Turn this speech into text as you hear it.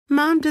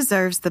Mom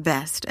deserves the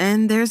best,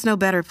 and there's no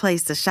better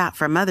place to shop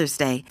for Mother's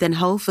Day than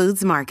Whole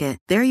Foods Market.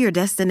 They're your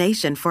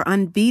destination for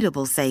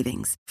unbeatable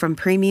savings, from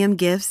premium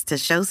gifts to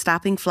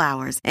show-stopping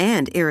flowers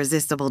and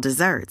irresistible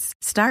desserts.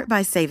 Start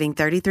by saving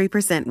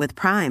 33% with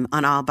Prime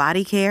on all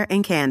body care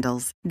and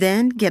candles.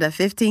 Then get a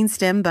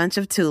 15-stem bunch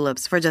of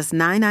tulips for just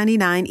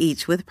 $9.99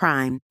 each with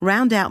Prime.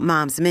 Round out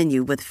Mom's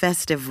menu with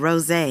festive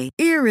rosé,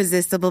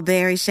 irresistible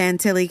berry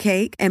chantilly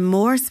cake, and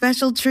more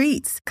special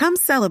treats. Come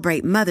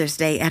celebrate Mother's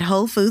Day at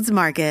Whole Foods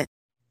Market.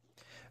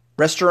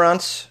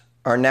 Restaurants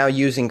are now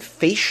using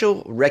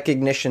facial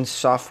recognition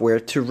software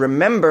to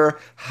remember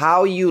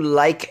how you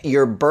like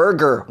your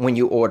burger when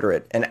you order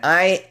it. And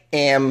I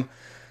am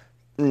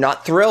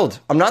not thrilled.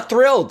 I'm not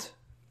thrilled.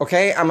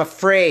 Okay? I'm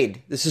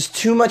afraid. This is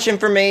too much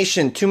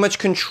information, too much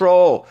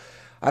control.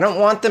 I don't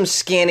want them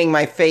scanning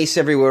my face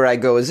everywhere I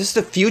go. Is this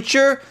the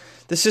future?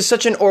 This is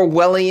such an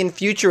Orwellian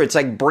future. It's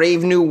like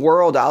Brave New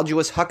World,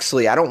 Aldous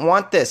Huxley. I don't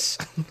want this.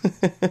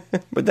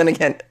 But then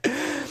again,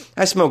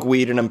 I smoke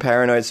weed and I'm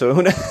paranoid, so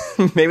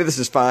maybe this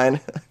is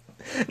fine.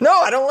 No,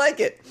 I don't like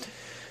it.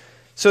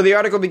 So the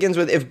article begins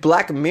with, if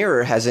Black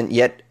Mirror hasn't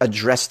yet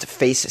addressed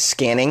face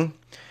scanning,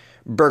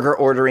 burger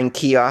ordering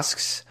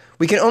kiosks,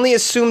 we can only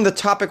assume the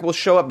topic will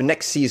show up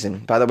next season.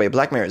 By the way,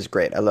 Black Mirror is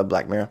great. I love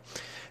Black Mirror.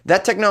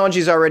 That technology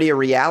is already a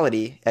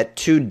reality at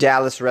 2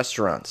 Dallas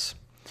restaurants.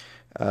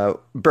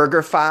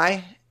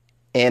 BurgerFi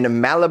and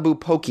Malibu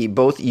Poke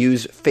both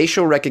use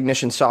facial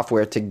recognition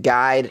software to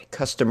guide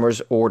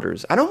customers'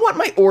 orders. I don't want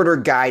my order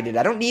guided.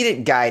 I don't need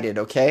it guided,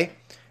 okay?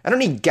 I don't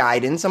need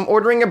guidance. I'm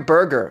ordering a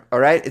burger, all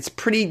right? It's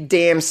pretty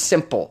damn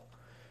simple,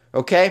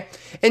 okay?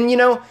 And, you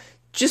know,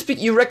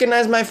 you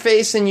recognize my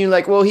face and you're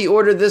like, well, he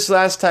ordered this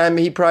last time.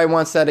 He probably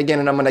wants that again,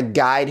 and I'm going to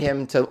guide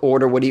him to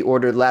order what he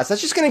ordered last.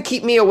 That's just going to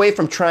keep me away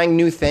from trying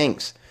new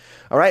things,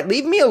 all right?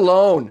 Leave me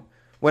alone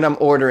when I'm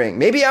ordering.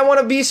 Maybe I want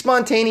to be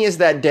spontaneous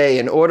that day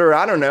and order,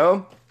 I don't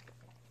know,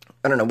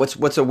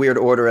 what's a weird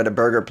order at a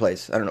burger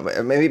place? I don't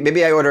know.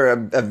 Maybe I order a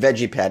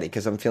veggie patty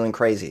because I'm feeling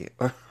crazy.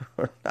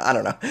 I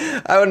don't know.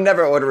 I would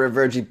never order a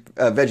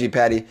veggie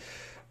patty,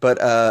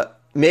 but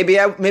maybe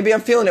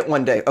I'm feeling it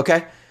one day,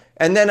 okay?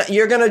 And then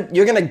you're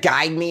gonna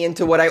guide me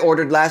into what I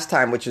ordered last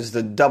time, which is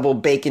the double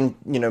bacon,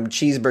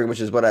 cheeseburger, which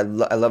is what I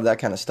love that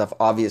kind of stuff,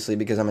 obviously,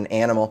 because I'm an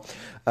animal.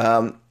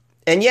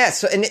 And yeah,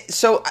 so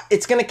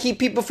it's going to keep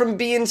people from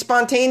being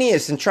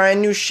spontaneous and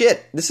trying new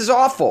shit. This is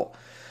awful.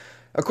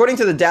 According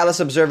to the Dallas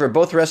Observer,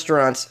 both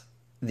restaurants,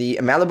 the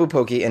Malibu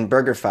Poke and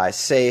BurgerFi,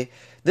 say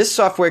this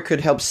software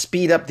could help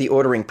speed up the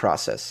ordering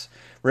process,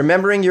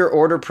 remembering your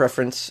order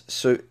preference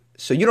so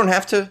you don't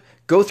have to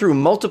go through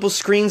multiple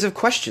screens of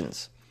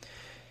questions.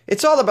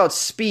 It's all about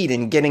speed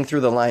and getting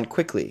through the line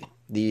quickly,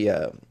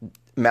 the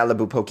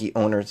Malibu Poke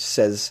owner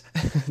says.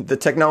 The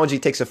technology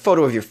takes a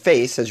photo of your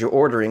face as you're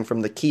ordering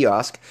from the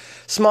kiosk.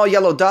 Small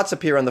yellow dots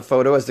appear on the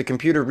photo as the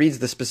computer reads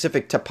the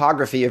specific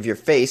topography of your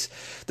face.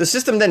 The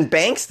system then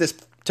banks this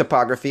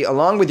topography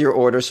along with your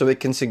order so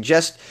it can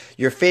suggest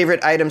your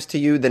favorite items to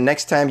you the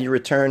next time you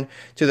return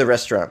to the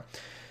restaurant.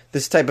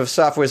 This type of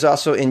software is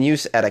also in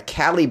use at a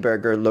Cali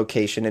Burger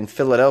location in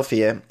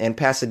Philadelphia and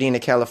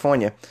Pasadena,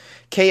 California,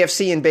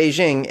 KFC in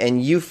Beijing,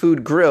 and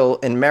U-Food Grill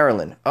in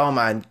Maryland. Oh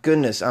my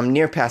goodness, I'm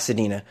near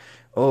Pasadena.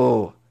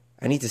 Oh,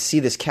 I need to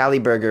see this Cali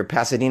Burger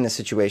Pasadena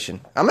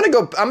situation. I'm gonna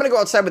go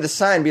outside with a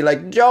sign and be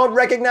like, don't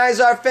recognize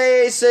our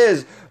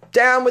faces!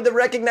 Down with the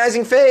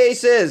recognizing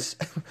faces!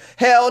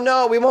 Hell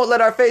no, we won't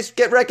let our face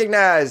get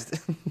recognized.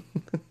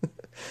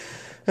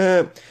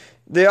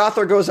 The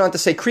author goes on to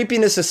say,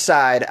 creepiness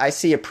aside, I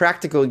see a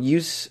practical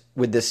use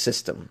with this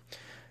system.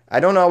 I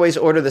don't always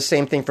order the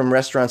same thing from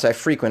restaurants I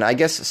frequent. I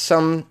guess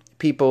some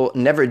people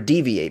never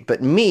deviate,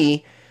 but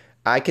me,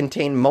 I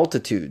contain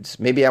multitudes.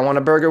 Maybe I want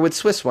a burger with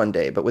Swiss one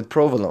day, but with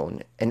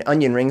provolone and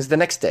onion rings the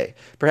next day.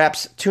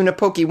 Perhaps tuna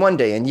poke one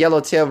day and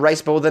yellowtail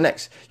rice bowl the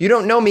next. You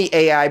don't know me,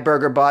 AI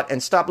burger bot,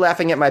 and stop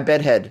laughing at my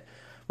bedhead.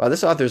 Wow,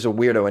 this author's a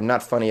weirdo and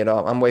not funny at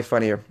all. I'm way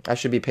funnier. I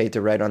should be paid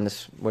to write on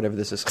this, whatever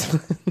this is.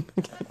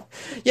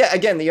 Yeah,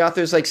 again, the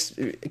author's like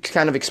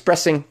kind of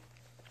expressing,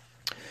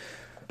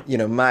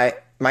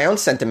 my own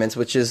sentiments,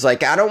 which is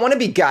like, I don't want to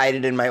be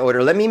guided in my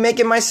order. Let me make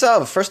it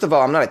myself. First of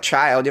all, I'm not a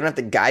child. You don't have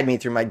to guide me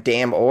through my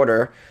damn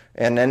order.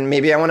 And then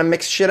maybe I want to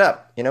mix shit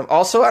up.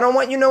 Also, I don't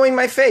want you knowing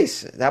my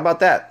face. How about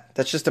that?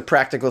 That's just a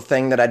practical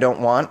thing that I don't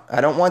want.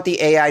 I don't want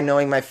the AI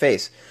knowing my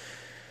face.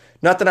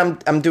 Not that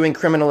I'm doing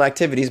criminal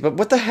activities, but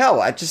what the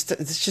hell?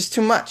 It's just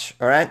too much,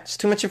 all right? It's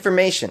too much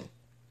information.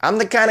 I'm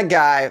the kind of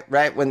guy,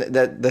 right, when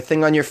the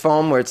thing on your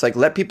phone where it's like,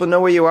 let people know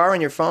where you are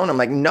on your phone. I'm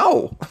like,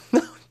 no.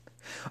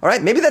 All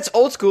right, maybe that's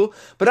old school,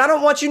 but I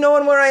don't want you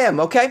knowing where I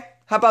am, okay?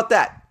 How about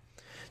that?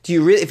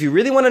 If you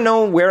really want to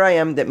know where I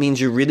am, that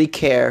means you really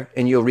care,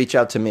 and you'll reach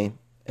out to me,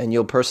 and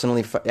you'll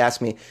personally ask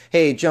me,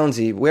 hey,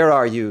 Jonesy, where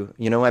are you?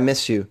 I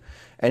miss you.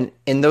 And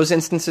in those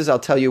instances, I'll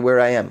tell you where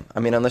I am. I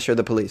mean, unless you're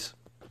the police.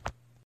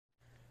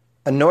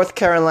 A North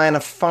Carolina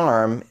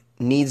farm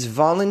needs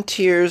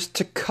volunteers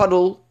to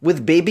cuddle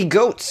with baby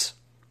goats.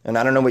 And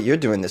I don't know what you're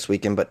doing this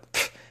weekend,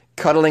 but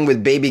cuddling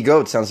with baby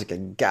goats sounds like a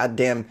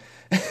goddamn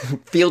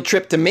Field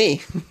trip to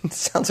me.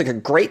 Sounds like a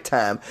great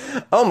time.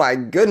 Oh my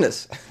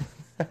goodness.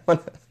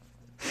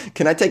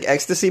 Can I take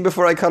ecstasy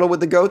before I cuddle with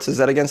the goats? Is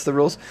that against the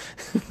rules?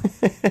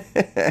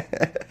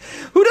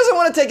 Who doesn't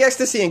want to take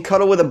ecstasy and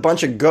cuddle with a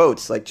bunch of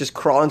goats? Like just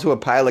crawl into a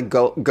pile of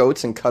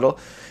goats and cuddle?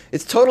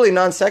 It's totally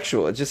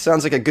non-sexual. It just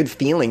sounds like a good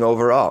feeling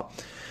overall.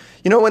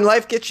 You know, when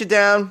life gets you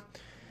down,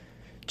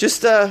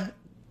 just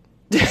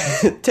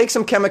take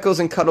some chemicals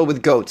and cuddle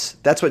with goats.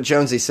 That's what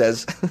Jonesy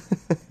says.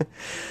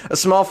 A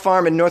small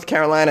farm in North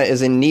Carolina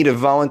is in need of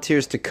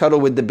volunteers to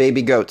cuddle with the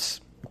baby goats.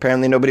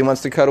 Apparently nobody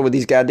wants to cuddle with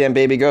these goddamn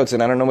baby goats,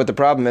 and I don't know what the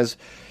problem is.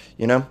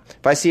 You know,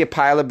 if I see a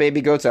pile of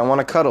baby goats, I want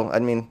to cuddle. I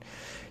mean,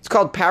 it's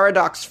called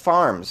Paradox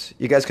Farms.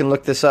 You guys can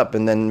look this up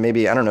and then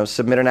maybe, I don't know,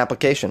 submit an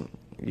application.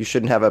 You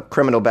shouldn't have a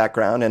criminal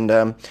background and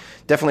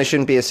definitely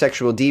shouldn't be a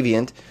sexual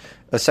deviant,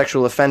 a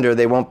sexual offender.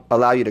 They won't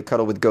allow you to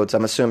cuddle with goats,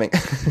 I'm assuming.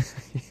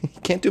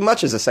 You can't do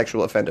much as a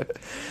sexual offender.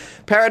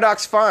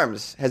 Paradox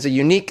Farms has a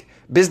unique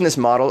business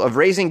model of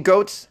raising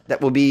goats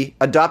that will be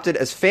adopted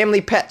as family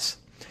pets.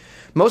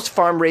 Most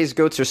farm-raised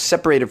goats are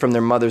separated from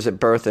their mothers at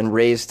birth and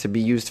raised to be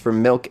used for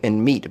milk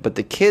and meat, but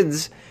the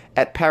kids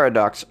at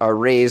Paradox are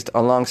raised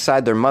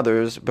alongside their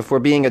mothers before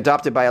being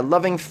adopted by a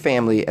loving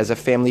family as a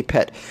family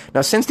pet.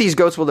 Now, since these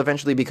goats will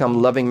eventually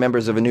become loving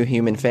members of a new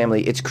human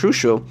family, it's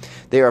crucial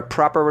they are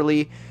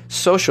properly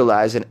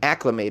socialized and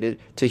acclimated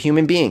to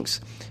human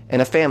beings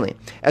and a family.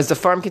 As the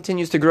farm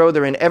continues to grow,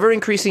 they're in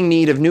ever-increasing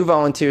need of new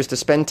volunteers to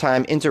spend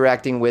time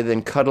interacting with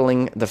and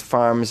cuddling the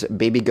farm's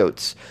baby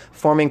goats,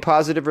 forming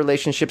positive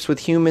relationships with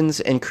humans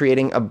and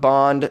creating a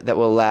bond that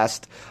will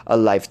last a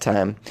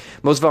lifetime.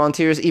 Most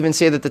volunteers even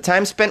say that the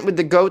time spent with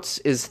the goats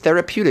is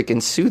therapeutic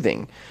and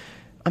soothing.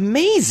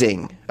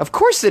 Amazing. Of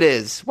course it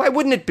is. Why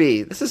wouldn't it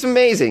be? This is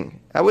amazing.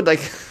 I would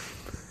like...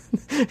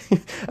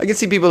 I can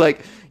see people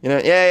like, you know,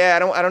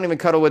 I don't even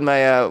cuddle with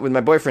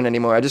my boyfriend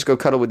anymore. I just go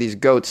cuddle with these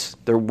goats.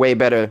 They're way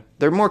better.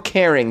 They're more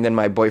caring than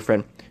my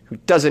boyfriend, who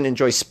doesn't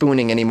enjoy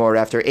spooning anymore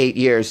after 8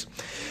 years.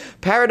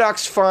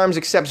 Paradox Farms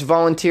accepts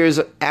volunteers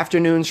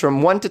afternoons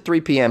from 1 to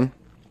 3 p.m.,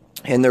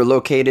 and they're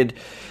located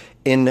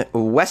in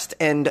West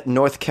End,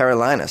 North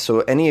Carolina.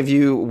 So any of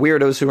you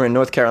weirdos who are in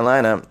North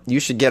Carolina,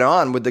 you should get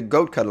on with the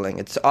goat cuddling.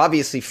 It's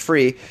obviously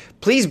free.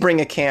 Please bring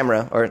a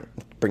camera, or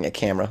bring a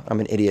camera. I'm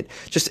an idiot.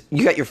 Just,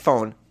 you got your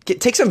phone.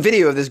 Take some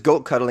video of this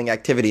goat cuddling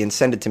activity and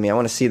send it to me. I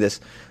want to see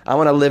this. I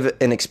want to live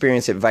and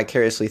experience it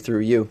vicariously through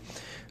you.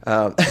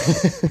 And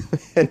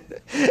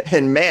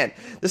man,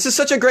 this is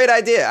such a great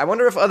idea. I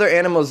wonder if other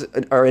animals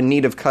are in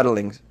need of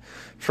cuddling.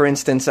 For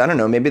instance, I don't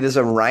know, maybe there's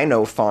a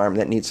rhino farm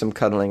that needs some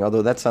cuddling,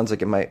 although that sounds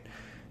like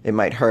it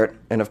might hurt.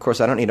 And of course,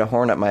 I don't need a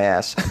horn up my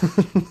ass.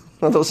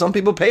 Although some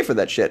people pay for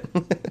that shit.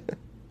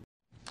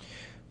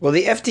 Well,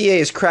 the FDA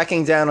is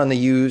cracking down on the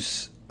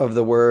use of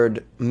the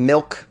word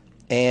milk.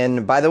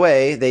 And by the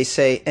way, they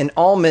say an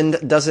almond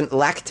doesn't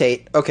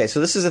lactate. Okay, so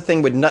this is a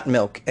thing with nut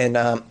milk. And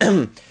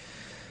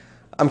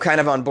I'm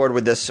kind of on board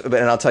with this, and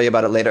I'll tell you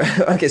about it later.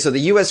 Okay, so the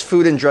U.S.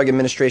 Food and Drug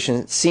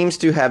Administration seems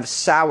to have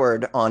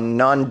soured on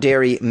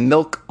non-dairy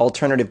milk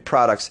alternative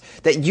products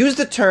that use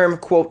the term,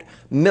 quote,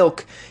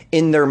 milk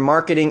in their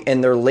marketing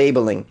and their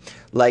labeling,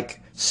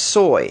 like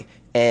soy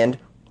and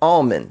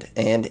almond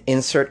and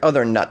insert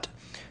other nut.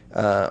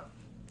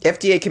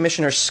 FDA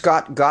Commissioner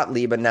Scott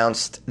Gottlieb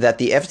announced that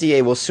the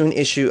FDA will soon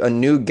issue a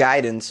new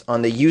guidance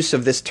on the use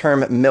of this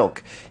term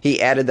milk.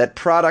 He added that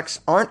products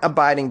aren't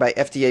abiding by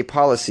FDA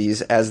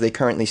policies as they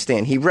currently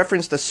stand. He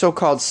referenced a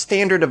so-called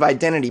standard of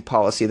identity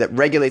policy that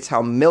regulates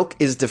how milk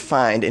is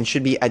defined and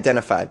should be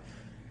identified.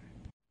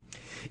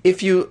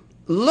 If you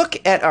look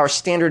at our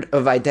standard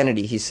of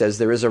identity, he says,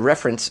 there is a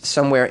reference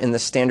somewhere in the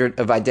standard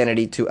of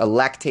identity to a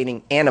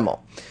lactating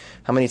animal.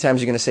 How many times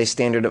are you going to say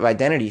standard of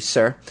identity,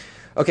 sir?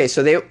 Okay,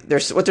 so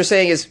what they're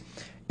saying is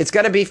it's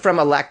got to be from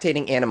a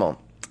lactating animal.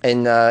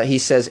 And he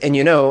says, and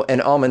you know,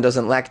 an almond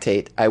doesn't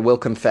lactate, I will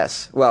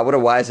confess. Wow, what a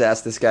wise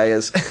ass this guy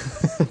is.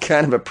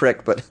 Kind of a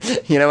prick, but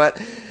you know what?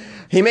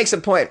 He makes a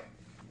point.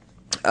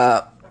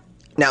 Now,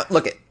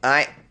 look,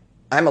 I'm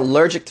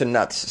allergic to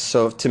nuts,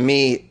 so to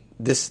me,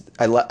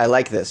 I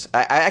like this.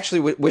 I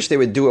actually wish they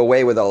would do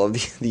away with all of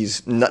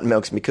these nut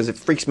milks because it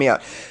freaks me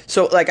out.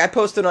 So, like, I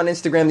posted on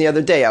Instagram the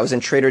other day. I was in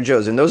Trader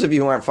Joe's, and those of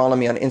you who aren't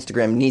following me on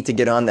Instagram need to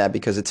get on that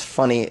because it's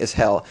funny as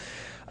hell.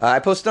 I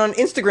posted on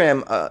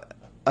Instagram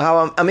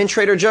how I'm in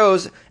Trader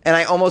Joe's, and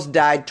I almost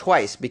died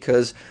twice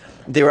because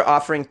they were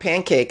offering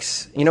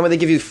pancakes. You know when they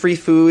give you free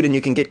food and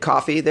you can get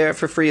coffee there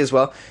for free as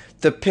well?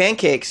 The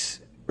pancakes,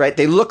 right,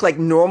 they look like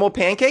normal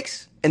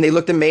pancakes, and they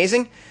looked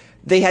amazing.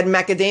 They had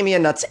macadamia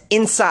nuts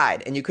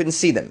inside, and you couldn't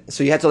see them.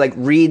 So you had to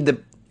read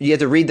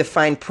the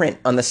fine print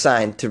on the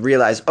sign to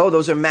realize, oh,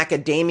 those are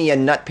macadamia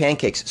nut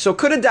pancakes. So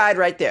could have died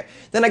right there.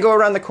 Then I go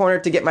around the corner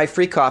to get my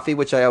free coffee,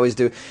 which I always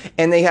do,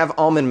 and they have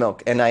almond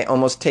milk, and I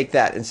almost take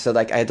that. And so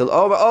I had to,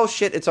 oh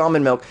shit, it's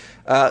almond milk.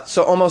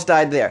 So almost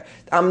died there.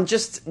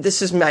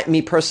 This is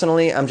me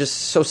personally. I'm just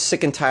so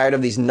sick and tired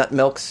of these nut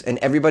milks, and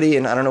everybody,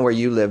 and I don't know where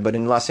you live, but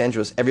in Los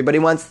Angeles, everybody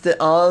wants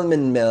the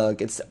almond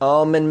milk. It's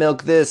almond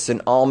milk this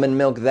and almond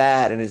milk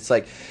that, and it's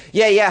like,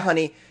 yeah,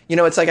 honey.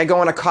 it's like I go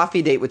on a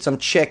coffee date with some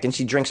chick and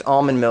she drinks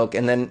almond milk,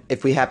 and then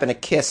if we happen to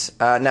kiss,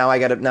 now I'm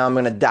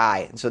going to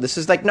die. So this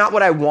is like not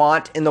what I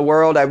want in the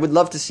world. I would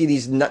love to see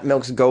these nut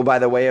milks go by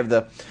the way of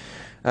the,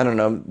 I don't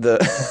know, the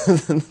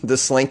the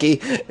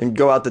slinky and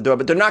go out the door.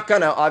 But they're not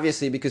gonna,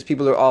 obviously, because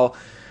people are all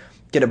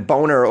get a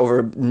boner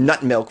over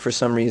nut milk for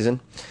some reason.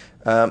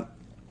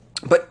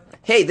 But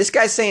hey, this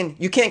guy's saying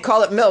you can't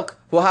call it milk.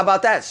 Well, how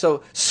about that?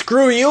 So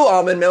screw you,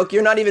 almond milk.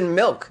 You're not even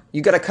milk.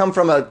 You got to come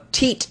from a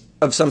teat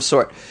of some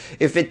sort.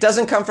 If it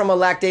doesn't come from a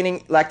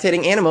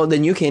lactating animal,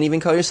 then you can't even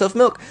call yourself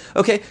milk.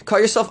 Okay, call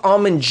yourself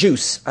almond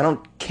juice. I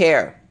don't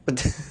care. But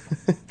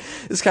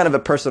this is kind of a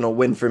personal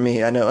win for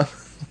me. I know.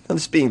 I'm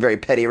just being very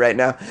petty right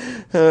now.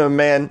 Oh,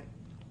 man.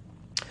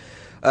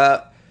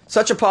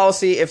 Such a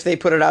policy, if they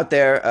put it out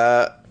there,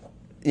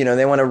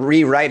 they want to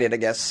rewrite it, I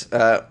guess.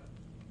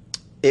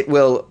 It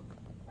will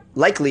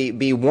likely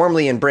be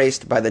warmly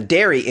embraced by the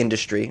dairy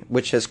industry,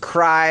 which has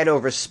cried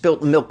over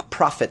spilt milk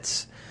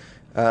profits.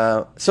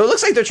 So it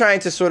looks like they're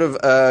trying to sort of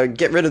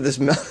get rid of this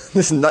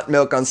this nut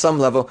milk on some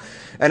level,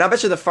 and I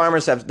bet you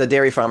the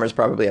dairy farmers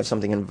probably have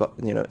something,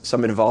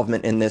 some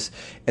involvement in this,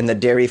 and the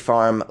dairy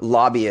farm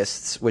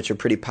lobbyists, which are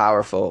pretty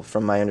powerful,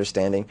 from my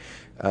understanding.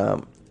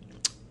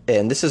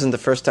 And this isn't the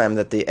first time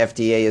that the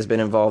FDA has been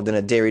involved in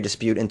a dairy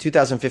dispute. In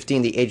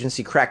 2015, the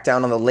agency cracked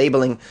down on the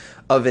labeling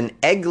of an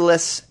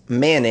eggless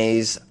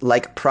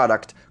mayonnaise-like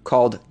product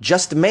called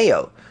Just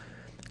Mayo.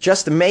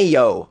 Just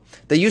Mayo.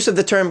 The use of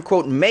the term,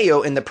 quote,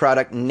 mayo in the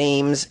product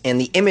names and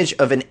the image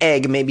of an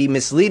egg may be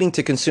misleading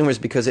to consumers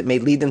because it may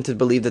lead them to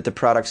believe that the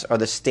products are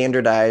the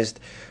standardized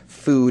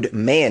food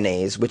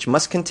mayonnaise, which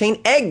must contain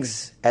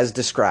eggs, as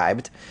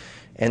described.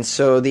 And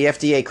so the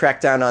FDA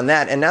cracked down on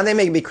that, and now they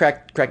may be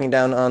cracking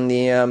down on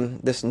the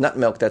this nut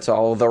milk that's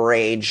all the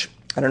rage.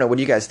 I don't know. What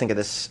do you guys think of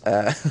this?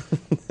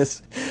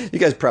 You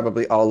guys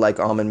probably all like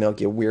almond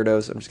milk, you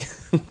weirdos. I'm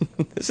just kidding.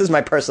 This is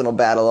my personal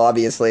battle,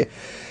 obviously.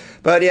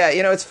 But yeah,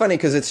 it's funny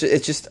because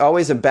it's just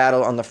always a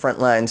battle on the front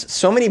lines.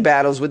 So many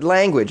battles with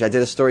language. I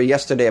did a story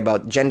yesterday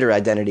about gender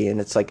identity, and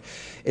it's like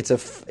it's a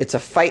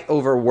fight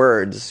over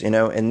words,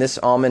 And this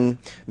almond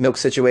milk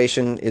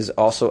situation is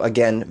also,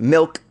 again,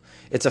 milk.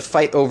 It's a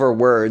fight over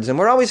words, and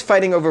we're always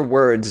fighting over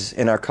words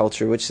in our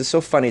culture, which is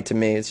so funny to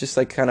me. It's just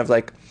like kind of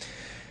like,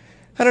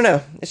 I don't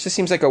know. It just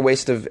seems like a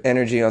waste of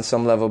energy on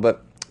some level,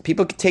 but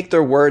people take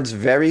their words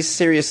very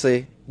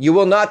seriously. You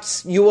will not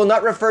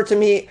refer to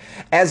me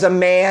as a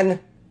man.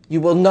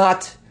 You will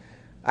not.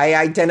 I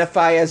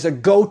identify as a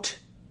goat.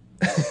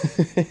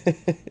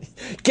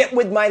 Get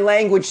with my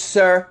language,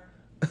 sir,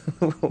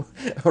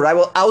 or I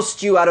will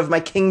oust you out of my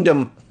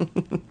kingdom.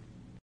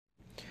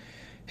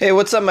 Hey,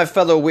 what's up, my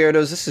fellow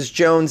weirdos? This is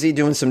Jonesy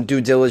doing some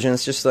due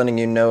diligence, just letting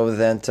you know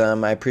that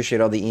I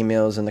appreciate all the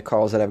emails and the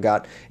calls that I've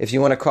got. If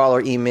you want to call or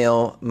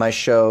email my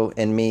show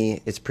and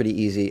me, it's pretty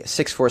easy.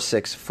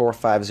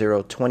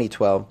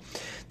 646-450-2012.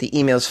 The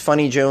email is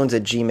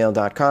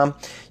funnyjones@gmail.com.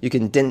 You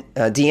can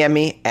DM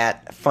me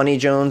at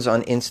funnyjones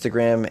on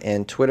Instagram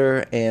and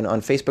Twitter, and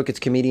on Facebook it's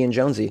Comedian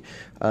Jonesy.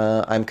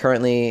 I'm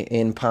currently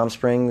in Palm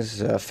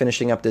Springs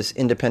finishing up this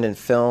independent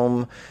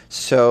film,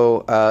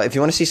 so if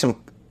you want to see some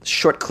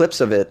short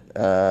clips of it,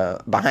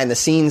 behind the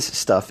scenes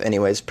stuff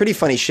anyways, pretty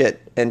funny shit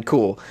and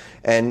cool.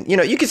 And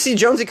you can see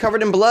Jonesy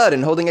covered in blood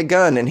and holding a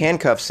gun and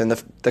handcuffs and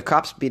the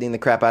cops beating the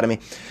crap out of me.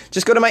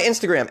 Just go to my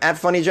Instagram at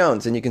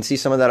funnyjones and you can see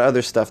some of that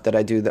other stuff that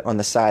I do on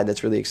the side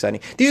that's really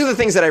exciting. These are the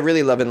things that I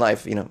really love in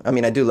life.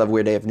 I do love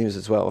Weird AF News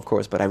as well, of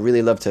course, but I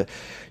really love to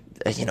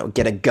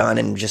get a gun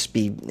and just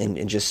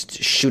and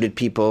just shoot at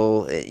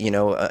people,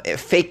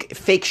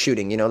 fake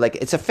shooting, like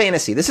it's a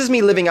fantasy. This is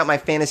me living out my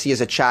fantasy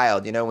as a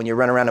child, when you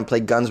run around and play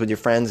guns with your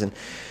friends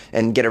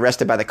and get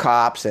arrested by the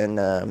cops and,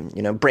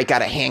 break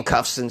out of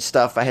handcuffs and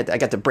stuff. I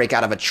got to break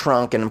out of a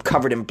trunk and I'm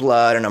covered in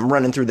blood and I'm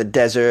running through the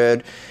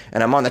desert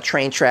and I'm on the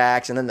train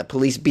tracks and then the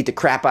police beat the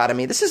crap out of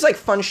me. This is like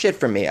fun shit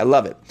for me. I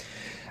love it.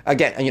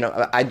 Again,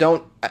 I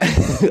don't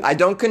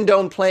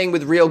condone playing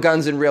with real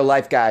guns in real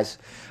life, guys.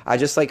 I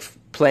just like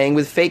playing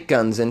with fake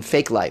guns and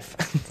fake life.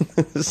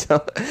 So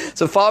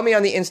follow me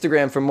on the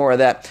Instagram for more of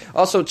that.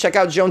 Also, check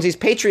out Jonesy's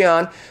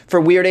Patreon for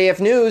Weird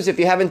AF News if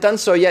you haven't done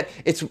so yet.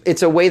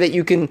 It's a way that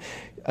you can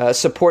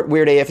support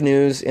Weird AF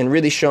News and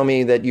really show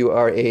me that you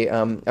are a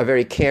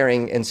very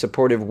caring and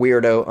supportive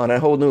weirdo on a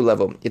whole new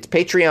level. It's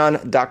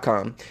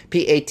patreon.com,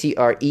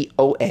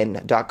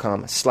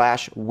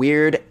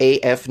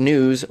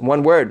 patreon.com/weirdafnews,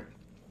 one word.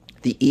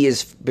 The E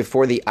is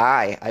before the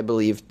I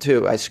believe,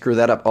 too. I screw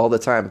that up all the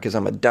time because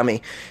I'm a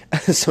dummy.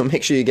 So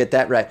make sure you get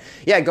that right.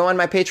 Yeah, go on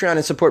my Patreon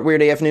and support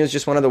Weird AF News.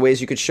 Just one of the ways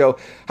you could show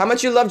how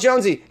much you love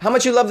Jonesy, how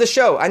much you love the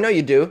show. I know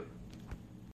you do.